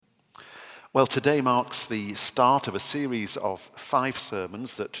Well, today marks the start of a series of 5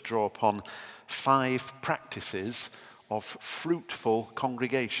 sermons that draw upon 5 practices of fruitful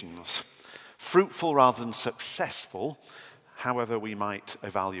congregations. Fruitful rather than successful, however we might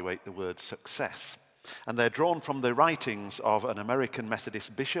evaluate the word success. And they're drawn from the writings of an American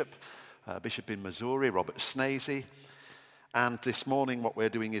Methodist bishop, bishop in Missouri, Robert Snazy. And this morning what we're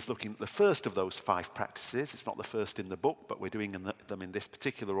doing is looking at the first of those 5 practices. It's not the first in the book, but we're doing them in this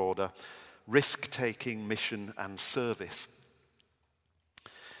particular order: risk-taking, mission, and service.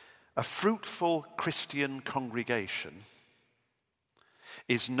 A fruitful Christian congregation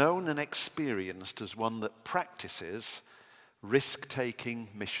is known and experienced as one that practices risk-taking,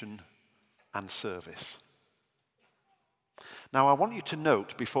 mission, and service. Now, I want you to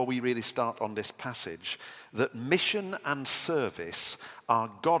note, before we really start on this passage, that mission and service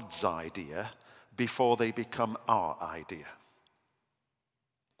are God's idea before they become our idea.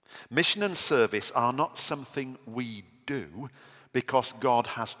 Mission and service are not something we do because God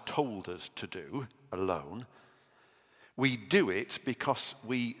has told us to do alone. We do it because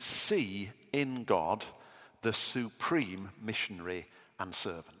we see in God the supreme missionary and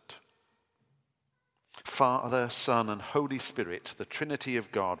servant. Father, Son, and Holy Spirit, the Trinity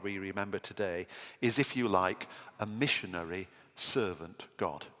of God we remember today, is, if you like, a missionary servant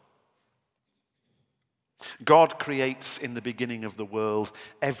God. God creates in the beginning of the world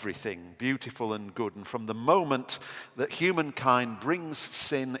everything beautiful and good. And from the moment that humankind brings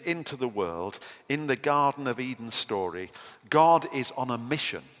sin into the world, in the Garden of Eden story, God is on a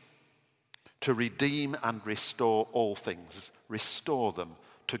mission to redeem and restore all things, restore them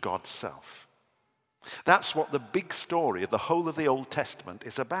to God's self. That's what the big story of the whole of the Old Testament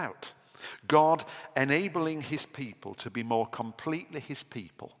is about. God enabling his people to be more completely his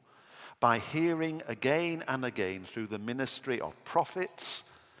people by hearing again and again through the ministry of prophets,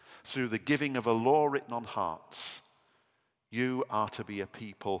 through the giving of a law written on hearts, you are to be a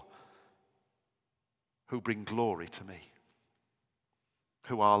people who bring glory to me,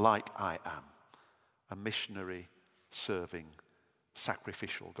 who are like I am, a missionary, serving,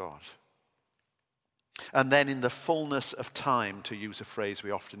 sacrificial God. And then in the fullness of time, to use a phrase we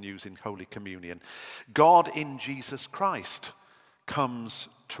often use in Holy Communion, God in Jesus Christ comes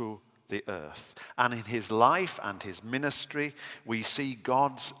to the earth. And in his life and his ministry, we see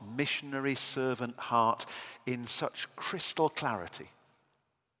God's missionary servant heart in such crystal clarity.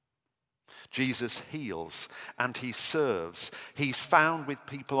 Jesus heals and he serves. He's found with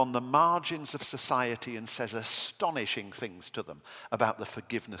people on the margins of society and says astonishing things to them about the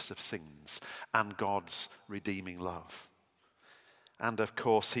forgiveness of sins and God's redeeming love. And of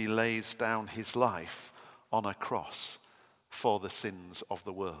course, he lays down his life on a cross for the sins of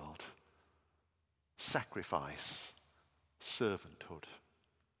the world. Sacrifice, servanthood.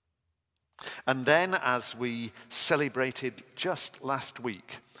 And then, as we celebrated just last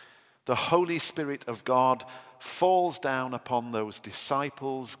week, the Holy Spirit of God falls down upon those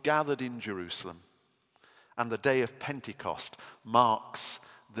disciples gathered in Jerusalem. And the day of Pentecost marks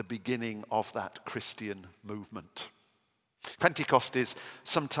the beginning of that Christian movement. Pentecost is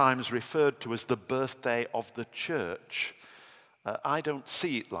sometimes referred to as the birthday of the church. I don't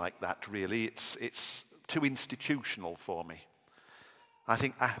see it like that, really. It's too institutional for me. I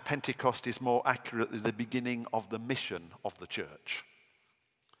think Pentecost is more accurately the beginning of the mission of the church.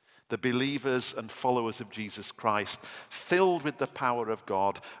 The believers and followers of Jesus Christ, filled with the power of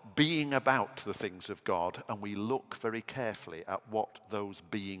God, being about the things of God, and we look very carefully at what those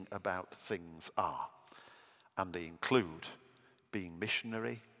being about things are. And they include being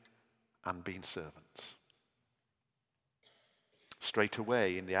missionary and being servants. Straight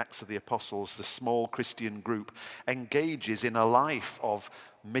away in the Acts of the Apostles, the small Christian group engages in a life of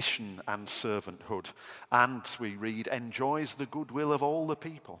mission and servanthood, and we read, enjoys the goodwill of all the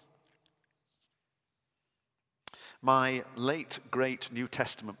people. My late great New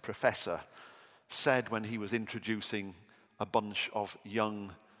Testament professor said when he was introducing a bunch of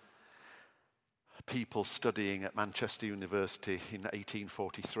young people studying at Manchester University in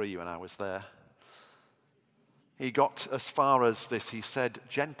 1843 when I was there, he got as far as this. He said,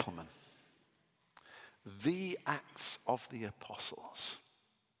 "Gentlemen, the Acts of the Apostles,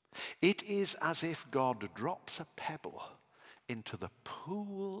 it is as if God drops a pebble into the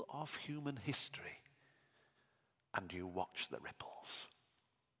pool of human history and you watch the ripples.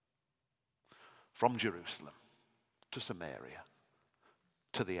 From Jerusalem to Samaria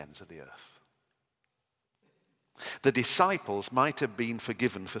to the ends of the earth." The disciples might have been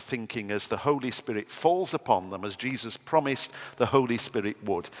forgiven for thinking as the Holy Spirit falls upon them, as Jesus promised the Holy Spirit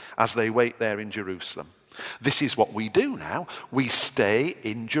would, as they wait there in Jerusalem. This is what we do now. We stay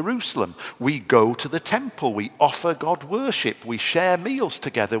in Jerusalem. We go to the temple. We offer God worship. We share meals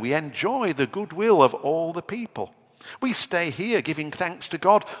together. We enjoy the goodwill of all the people. We stay here giving thanks to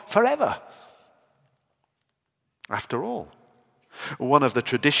God forever. After all, one of the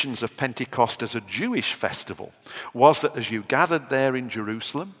traditions of Pentecost as a Jewish festival was that as you gathered there in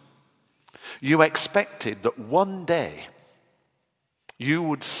Jerusalem, you expected that one day you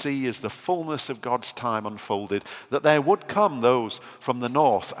would see, as the fullness of God's time unfolded, that there would come those from the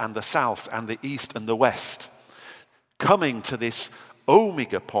north and the south and the east and the west, coming to this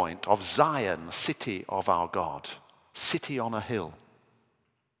omega point of Zion, city of our God, city on a hill.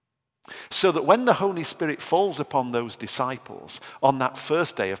 So that when the Holy Spirit falls upon those disciples on that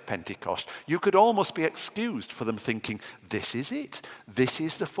first day of Pentecost, you could almost be excused for them thinking, this is it. This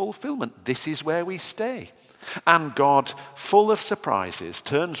is the fulfillment. This is where we stay. And God, full of surprises,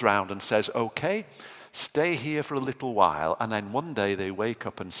 turns round and says, okay, stay here for a little while. And then one day they wake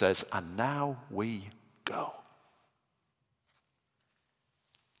up and says, and now we go.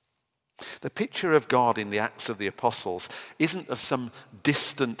 The picture of God in the Acts of the Apostles isn't of some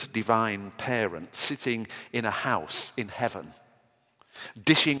distant divine parent sitting in a house in heaven,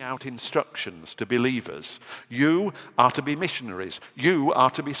 dishing out instructions to believers. You are to be missionaries. You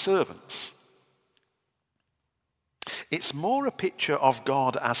are to be servants. It's more a picture of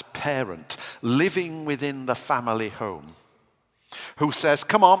God as parent, living within the family home, who says,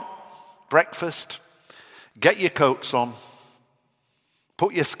 come on, breakfast, get your coats on,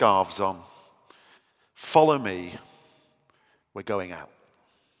 put your scarves on, follow me, we're going out.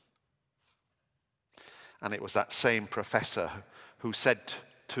 And it was that same professor who said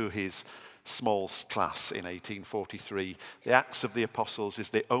to his small class in 1843, the Acts of the Apostles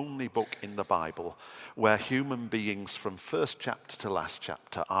is the only book in the Bible where human beings from first chapter to last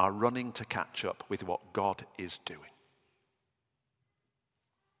chapter are running to catch up with what God is doing.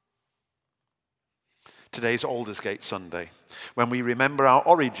 Today's Aldersgate Sunday, when we remember our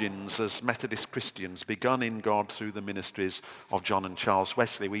origins as Methodist Christians, begun in God through the ministries of John and Charles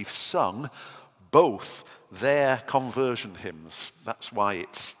Wesley. We've sung both their conversion hymns. That's why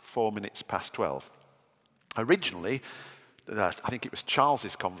it's 4 minutes past 12. Originally, I think it was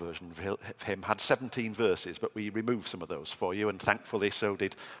Charles's conversion hymn, had 17 verses, but we removed some of those for you, and thankfully so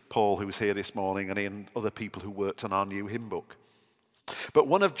did Paul, who's here this morning, and other people who worked on our new hymn book. But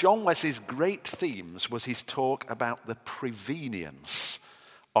one of John Wesley's great themes was his talk about the prevenience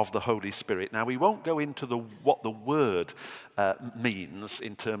of the Holy Spirit. Now, we won't go into what the word means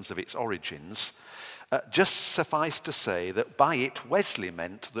in terms of its origins. Just suffice to say that by it, Wesley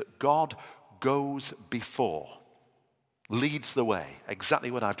meant that God goes before, leads the way,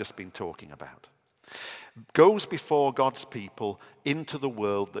 exactly what I've just been talking about. Goes before God's people into the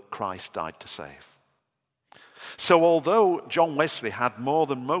world that Christ died to save. So although John Wesley had more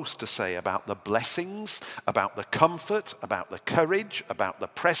than most to say about the blessings, about the comfort, about the courage, about the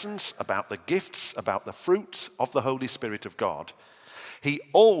presence, about the gifts, about the fruits of the Holy Spirit of God, he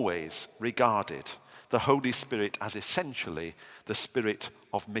always regarded the Holy Spirit as essentially the spirit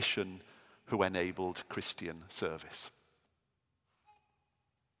of mission who enabled Christian service.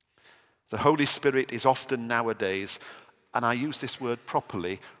 The Holy Spirit is often nowadays, and I use this word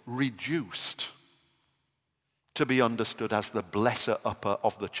properly, reduced to be understood as the blesser-upper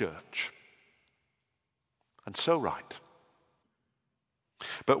of the church. And so right.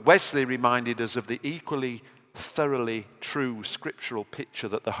 But Wesley reminded us of the equally thoroughly true scriptural picture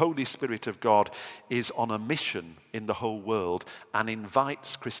that the Holy Spirit of God is on a mission in the whole world and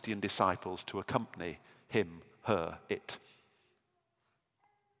invites Christian disciples to accompany him, her, it.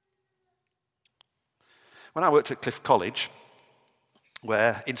 When I worked at Cliff College,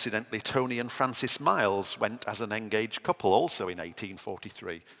 where, incidentally, Tony and Francis Miles went as an engaged couple also in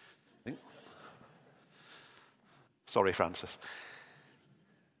 1843. Sorry, Francis.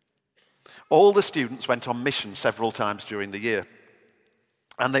 All the students went on mission several times during the year.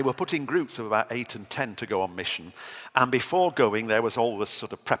 And they were put in groups of about 8 and 10 to go on mission. And before going, there was always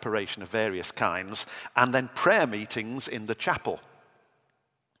sort of preparation of various kinds, and then prayer meetings in the chapel.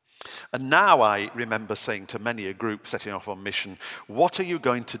 And now I remember saying to many a group setting off on mission, what are you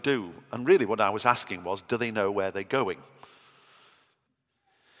going to do? And really what I was asking was, do they know where they're going?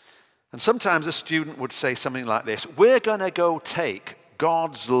 And sometimes a student would say something like this, we're going to go take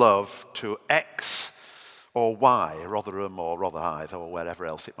God's love to X or Y, Rotherham or Rotherhithe or wherever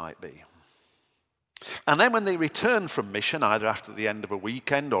else it might be. And then when they return from mission, either after the end of a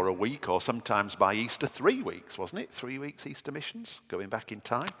weekend or a week or sometimes by Easter, 3 weeks, wasn't it? 3 weeks Easter missions, going back in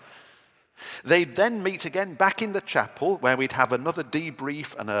time. They'd then meet again back in the chapel where we'd have another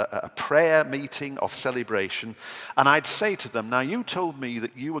debrief and a prayer meeting of celebration. And I'd say to them, now you told me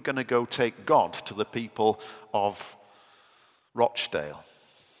that you were going to go take God to the people of Rochdale.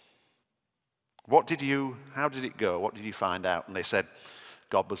 How did it go? What did you find out? And they said,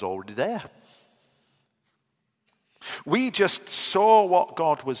 God was already there. We just saw what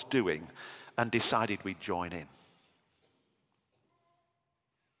God was doing and decided we'd join in.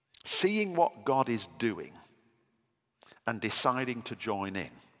 Seeing what God is doing and deciding to join in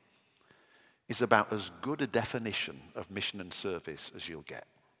is about as good a definition of mission and service as you'll get.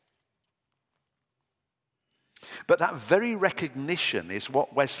 But that very recognition is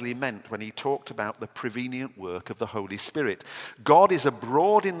what Wesley meant when he talked about the prevenient work of the Holy Spirit. God is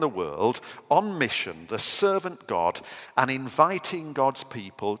abroad in the world, on mission, the servant God, and inviting God's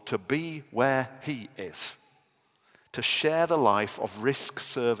people to be where he is, to share the life of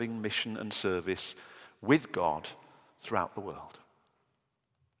risk-serving mission and service with God throughout the world.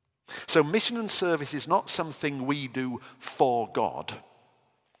 So mission and service is not something we do for God.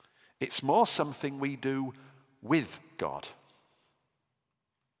 It's more something we do with God.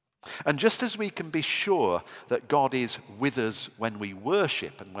 And just as we can be sure that God is with us when we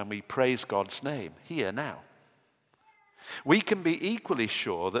worship and when we praise God's name here now, we can be equally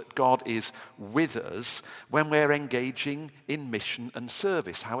sure that God is with us when we're engaging in mission and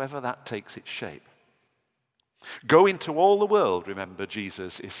service, however that takes its shape. Go into all the world, remember,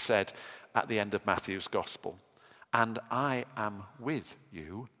 Jesus is said at the end of Matthew's Gospel, and I am with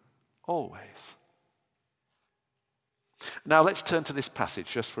you always. Now let's turn to this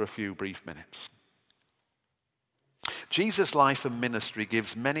passage just for a few brief minutes. Jesus' life and ministry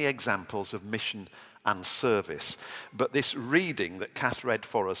gives many examples of mission and service, but this reading that Kath read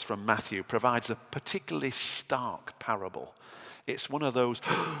for us from Matthew provides a particularly stark parable. It's one of those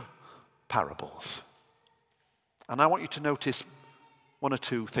parables. And I want you to notice one or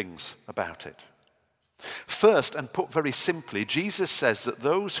two things about it. First, and put very simply, Jesus says that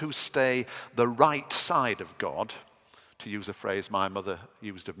those who stay the right side of God, to use a phrase my mother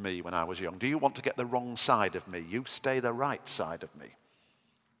used of me when I was young, do you want to get the wrong side of me? You stay the right side of me.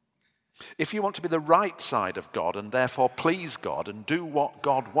 If you want to be the right side of God and therefore please God and do what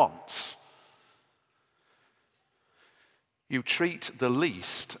God wants, you treat the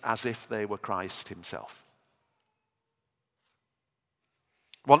least as if they were Christ himself.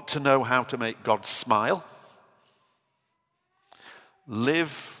 Want to know how to make God smile?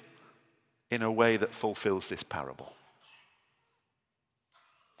 Live in a way that fulfills this parable.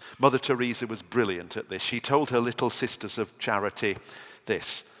 Mother Teresa was brilliant at this. She told her little sisters of charity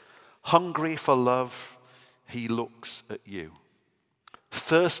this: hungry for love, he looks at you.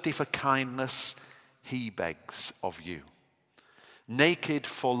 Thirsty for kindness, he begs of you. Naked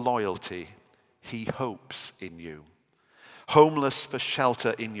for loyalty, he hopes in you. Homeless for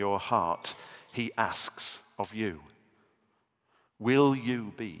shelter in your heart, he asks of you. Will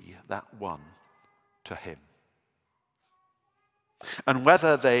you be that one to him? And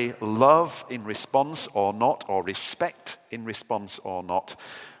whether they love in response or not, or respect in response or not,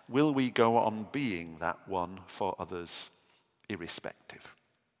 will we go on being that one for others irrespective?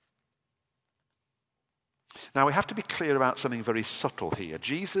 Now we have to be clear about something very subtle here.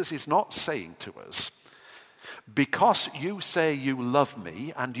 Jesus is not saying to us, because you say you love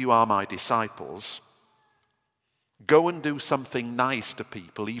me and you are my disciples, go and do something nice to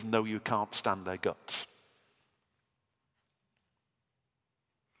people even though you can't stand their guts.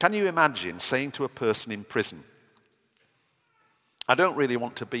 Can you imagine saying to a person in prison, I don't really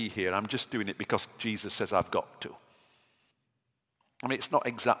want to be here, I'm just doing it because Jesus says I've got to? I mean, it's not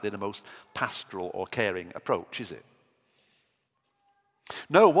exactly the most pastoral or caring approach, is it?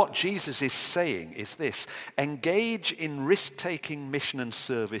 No, what Jesus is saying is this: engage in risk-taking mission and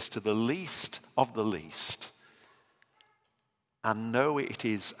service to the least of the least, and know it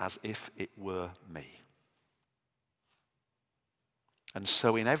is as if it were me. And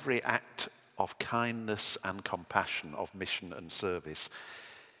so in every act of kindness and compassion, of mission and service,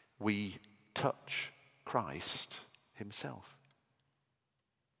 we touch Christ himself.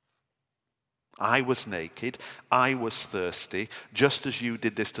 I was naked, I was thirsty, just as you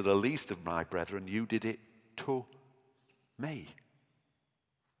did this to the least of my brethren, you did it to me.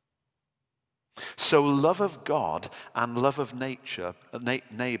 So love of God and love of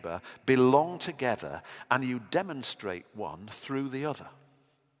neighbor belong together, and you demonstrate one through the other.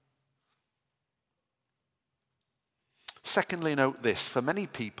 Secondly, note this: for many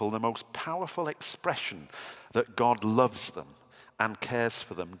people, the most powerful expression that God loves them and cares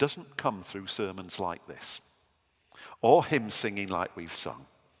for them doesn't come through sermons like this, or hymn singing like we've sung,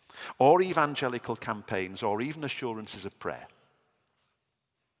 or evangelical campaigns, or even assurances of prayer.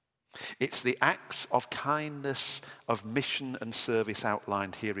 It's the acts of kindness, of mission and service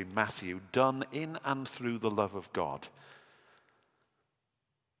outlined here in Matthew, done in and through the love of God.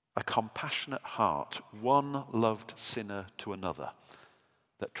 A compassionate heart, one loved sinner to another,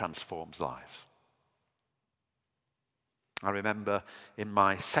 that transforms lives. I remember in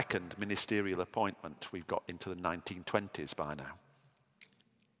my second ministerial appointment, we've got into the 1920s by now,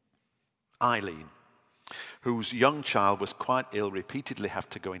 Eileen, whose young child was quite ill, repeatedly had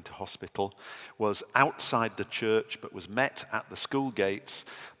to go into hospital, was outside the church but was met at the school gates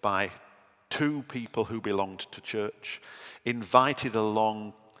by two people who belonged to church, invited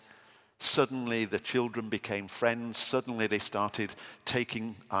along. Suddenly the children became friends. Suddenly they started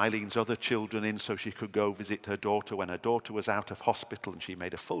taking Eileen's other children in so she could go visit her daughter when her daughter was out of hospital, and she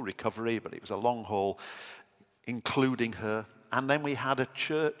made a full recovery, but it was a long haul, including her. And then we had a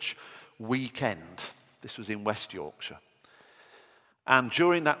church weekend. This was in West Yorkshire. And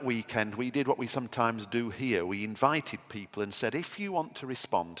during that weekend, we did what we sometimes do here. We invited people and said, if you want to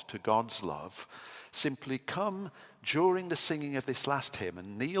respond to God's love, simply come during the singing of this last hymn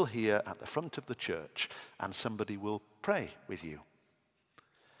and kneel here at the front of the church, and somebody will pray with you.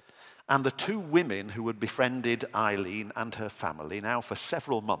 And the two women who had befriended Eileen and her family now for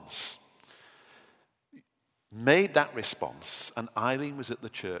several months made that response, and Eileen was at the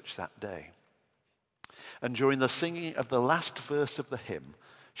church that day. And during the singing of the last verse of the hymn,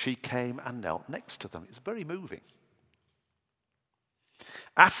 she came and knelt next to them. It's very moving.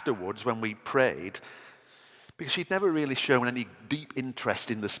 Afterwards, when we prayed, because she'd never really shown any deep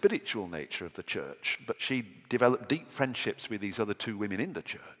interest in the spiritual nature of the church, but she developed deep friendships with these other two women in the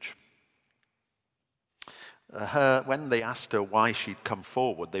church. When they asked her why she'd come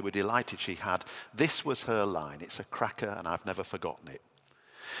forward, they were delighted she had. This was her line: "It's a cracker and I've never forgotten it."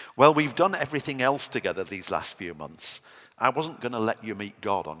 Well, we've done everything else together these last few months. I wasn't going to let you meet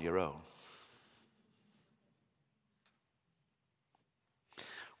God on your own.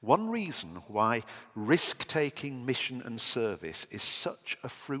 One reason why risk-taking mission and service is such a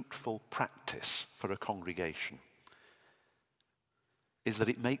fruitful practice for a congregation is that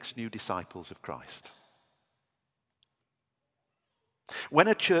it makes new disciples of Christ. When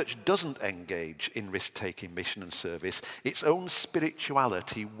a church doesn't engage in risk-taking mission and service, its own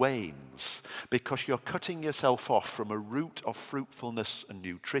spirituality wanes because you're cutting yourself off from a route of fruitfulness and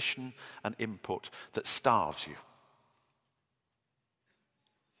nutrition and input that starves you.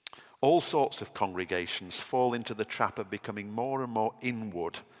 All sorts of congregations fall into the trap of becoming more and more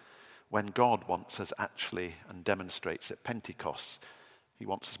inward when God wants us actually, and demonstrates at Pentecost, he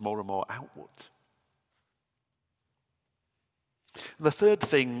wants us more and more outward. The third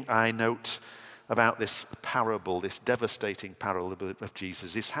thing I note about this parable, this devastating parable of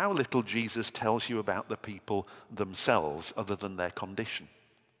Jesus, is how little Jesus tells you about the people themselves other than their condition.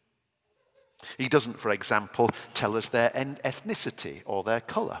 He doesn't, for example, tell us their ethnicity or their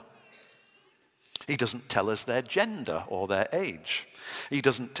colour. He doesn't tell us their gender or their age. He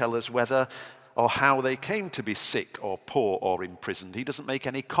doesn't tell us whether or how they came to be sick or poor or imprisoned. He doesn't make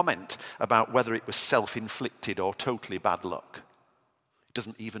any comment about whether it was self-inflicted or totally bad luck. He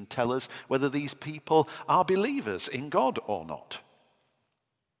doesn't even tell us whether these people are believers in God or not.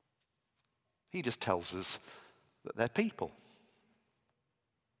 He just tells us that they're people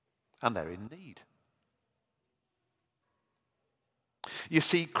and they're in need. You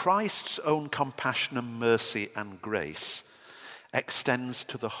see, Christ's own compassion and mercy and grace extends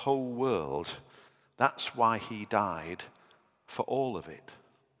to the whole world. That's why he died for all of it.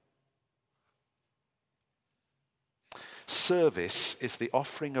 Service is the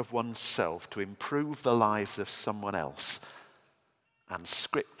offering of oneself to improve the lives of someone else. And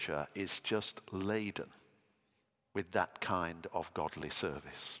Scripture is just laden with that kind of godly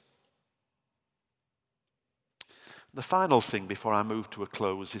service. The final thing before I move to a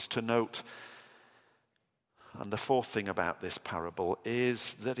close is to note, and the fourth thing about this parable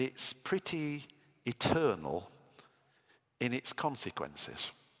is that it's pretty eternal in its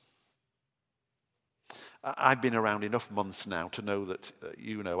consequences. I've been around enough months now to know that,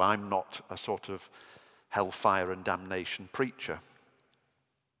 I'm not a sort of hellfire and damnation preacher.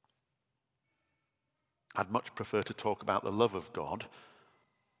 I'd much prefer to talk about the love of God.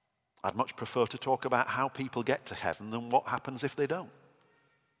 I'd much prefer to talk about how people get to heaven than what happens if they don't.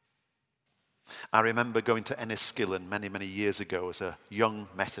 I remember going to Enniskillen many, many years ago as a young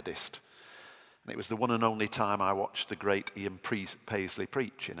Methodist. And it was the one and only time I watched the great Ian Paisley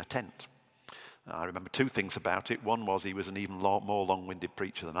preach in a tent. I remember two things about it. One was he was an even more long-winded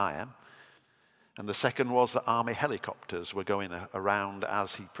preacher than I am. And the second was that army helicopters were going around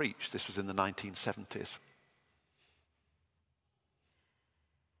as he preached. This was in the 1970s.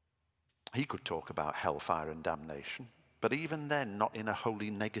 He could talk about hellfire and damnation, but even then, not in a wholly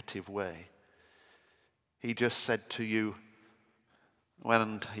negative way. He just said to you,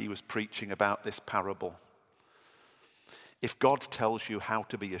 when he was preaching about this parable, if God tells you how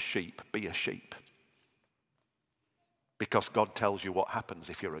to be a sheep, be a sheep. Because God tells you what happens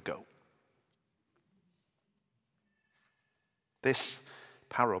if you're a goat. This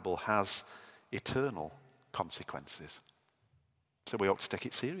parable has eternal consequences, so we ought to take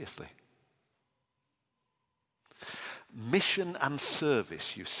it seriously. Mission and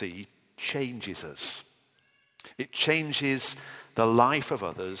service, you see, changes us. It changes the life of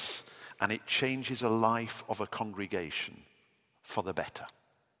others, and it changes the life of a congregation for the better.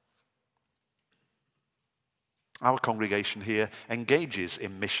 Our congregation here engages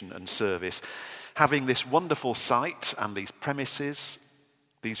in mission and service. Having this wonderful site and these premises,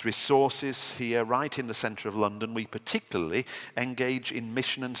 these resources here right in the centre of London, we particularly engage in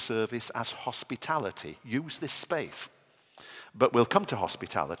mission and service as hospitality. Use this space. But we'll come to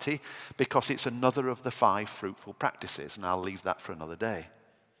hospitality because it's another of the 5 fruitful practices, and I'll leave that for another day.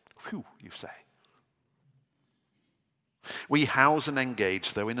 Whew, you say. We house and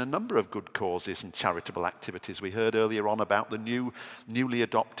engage, though, in a number of good causes and charitable activities. We heard earlier on about the newly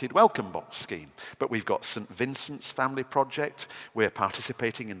adopted Welcome Box scheme. But we've got St. Vincent's Family Project. We're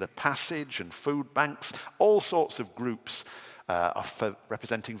participating in the Passage and food banks. All sorts of groups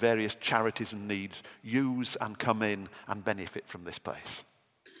representing various charities and needs use and come in and benefit from this place.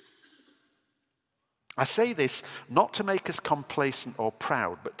 I say this not to make us complacent or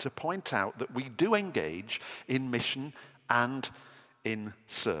proud, but to point out that we do engage in mission and in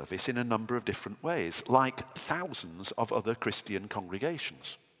service in a number of different ways, like thousands of other Christian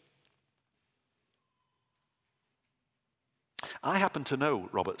congregations. I happen to know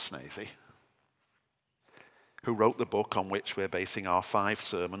Robert Snazy, who wrote the book on which we're basing our 5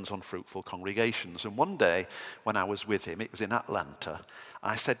 sermons on fruitful congregations. And one day, when I was with him, it was in Atlanta,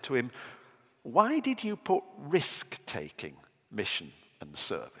 I said to him, "Why did you put risk-taking, mission and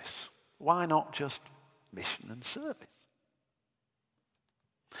service? Why not just mission and service?"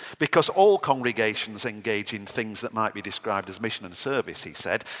 Because all congregations engage in things that might be described as mission and service, he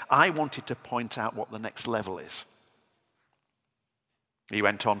said. I wanted to point out what the next level is. He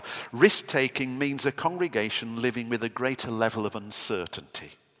went on, risk-taking means a congregation living with a greater level of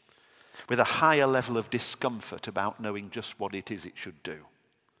uncertainty, with a higher level of discomfort about knowing just what it is it should do.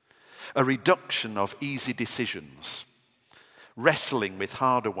 A reduction of easy decisions, wrestling with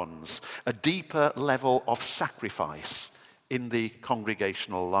harder ones, a deeper level of sacrifice in the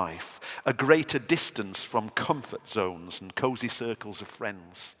congregational life, a greater distance from comfort zones and cozy circles of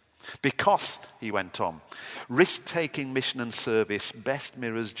friends. Because, he went on, risk-taking mission and service best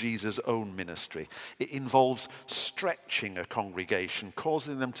mirrors Jesus' own ministry. It involves stretching a congregation,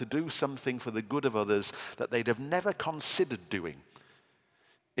 causing them to do something for the good of others that they'd have never considered doing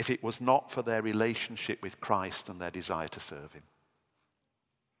if it was not for their relationship with Christ and their desire to serve him.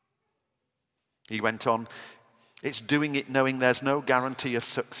 He went on, it's doing it knowing there's no guarantee of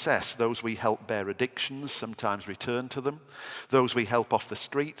success. Those we help bear addictions sometimes return to them. Those we help off the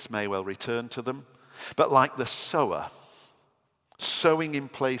streets may well return to them. But like the sower, sowing in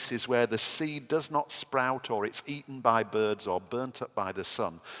places where the seed does not sprout or it's eaten by birds or burnt up by the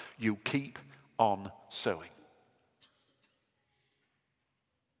sun, you keep on sowing.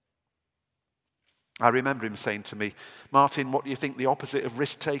 I remember him saying to me, "Martin, what do you think the opposite of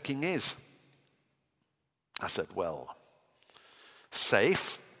risk-taking is?" I said, well,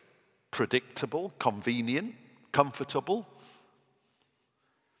 safe, predictable, convenient, comfortable.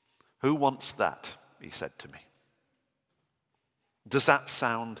 Who wants that? He said to me. Does that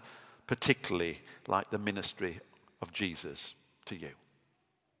sound particularly like the ministry of Jesus to you?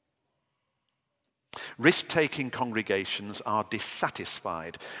 Risk-taking congregations are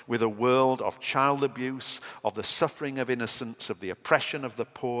dissatisfied with a world of child abuse, of the suffering of innocents, of the oppression of the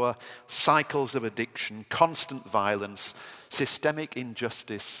poor, cycles of addiction, constant violence, systemic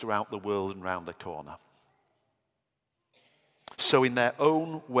injustice throughout the world and round the corner. So in their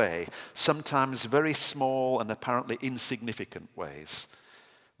own way, sometimes very small and apparently insignificant ways,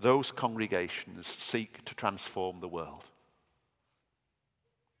 those congregations seek to transform the world.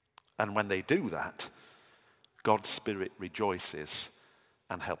 And when they do that, God's Spirit rejoices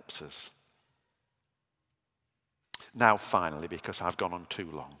and helps us. Now finally, because I've gone on too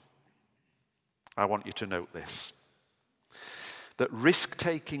long, I want you to note this. That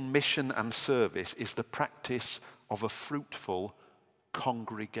risk-taking mission and service is the practice of a fruitful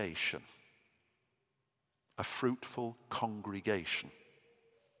congregation. a fruitful congregation.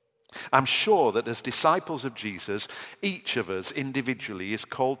 I'm sure that as disciples of Jesus, each of us individually is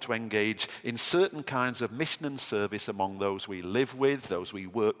called to engage in certain kinds of mission and service among those we live with, those we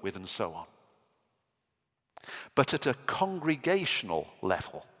work with, and so on. But at a congregational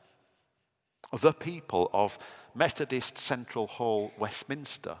level, the people of Methodist Central Hall,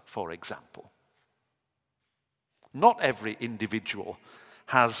 Westminster, for example, not every individual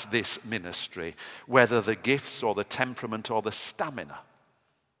has this ministry, whether the gifts or the temperament or the stamina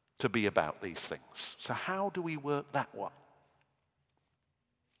to be about these things. So how do we work that one?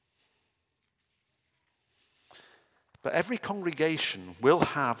 But every congregation will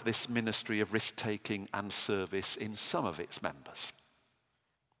have this ministry of risk-taking and service in some of its members.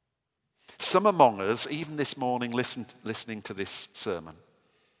 Some among us, even this morning listening to this sermon,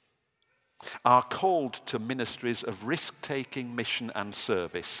 are called to ministries of risk-taking, mission and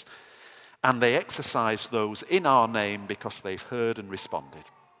service, and they exercise those in our name because they've heard and responded.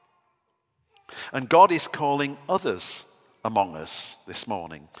 And God is calling others among us this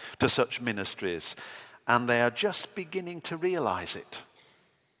morning to such ministries, and they are just beginning to realize it.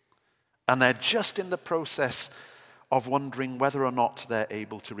 And they're just in the process of wondering whether or not they're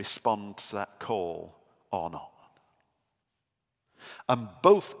able to respond to that call or not. And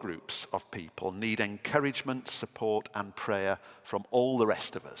both groups of people need encouragement, support, and prayer from all the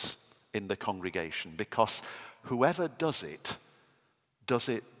rest of us in the congregation, because whoever does it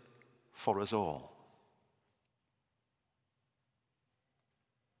for us all.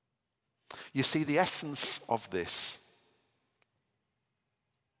 You see, the essence of this,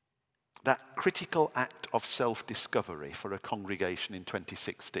 that critical act of self-discovery for a congregation in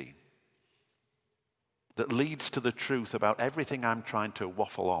 2016, that leads to the truth about everything I'm trying to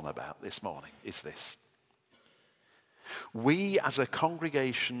waffle on about this morning, is this. We as a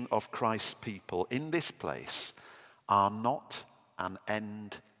congregation of Christ's people in this place are not an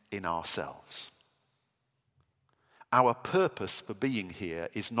end in ourselves. Our purpose for being here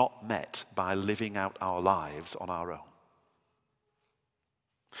is not met by living out our lives on our own.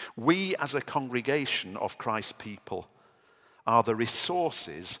 We as a congregation of Christ's people are the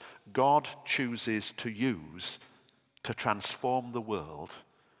resources God chooses to use to transform the world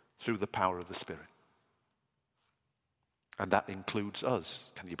through the power of the Spirit. And that includes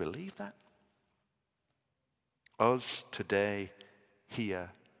us. Can you believe that? Us today, here,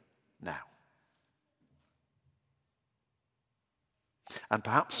 now. And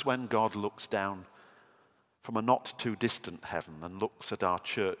perhaps when God looks down from a not too distant heaven and looks at our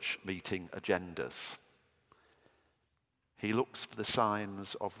church meeting agendas, he looks for the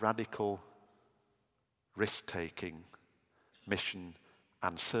signs of radical risk-taking, mission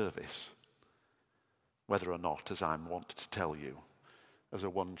and service, whether or not, as I'm wont to tell you, as a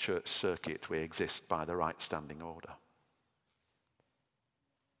one-church circuit we exist by the right standing order.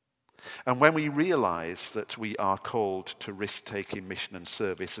 And when we realize that we are called to risk-taking, mission and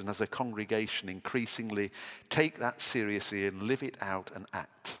service, and as a congregation increasingly take that seriously and live it out and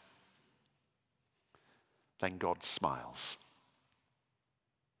act, then God smiles.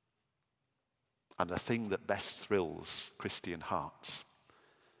 And the thing that best thrills Christian hearts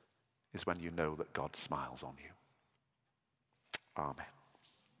is when you know that God smiles on you. Amen.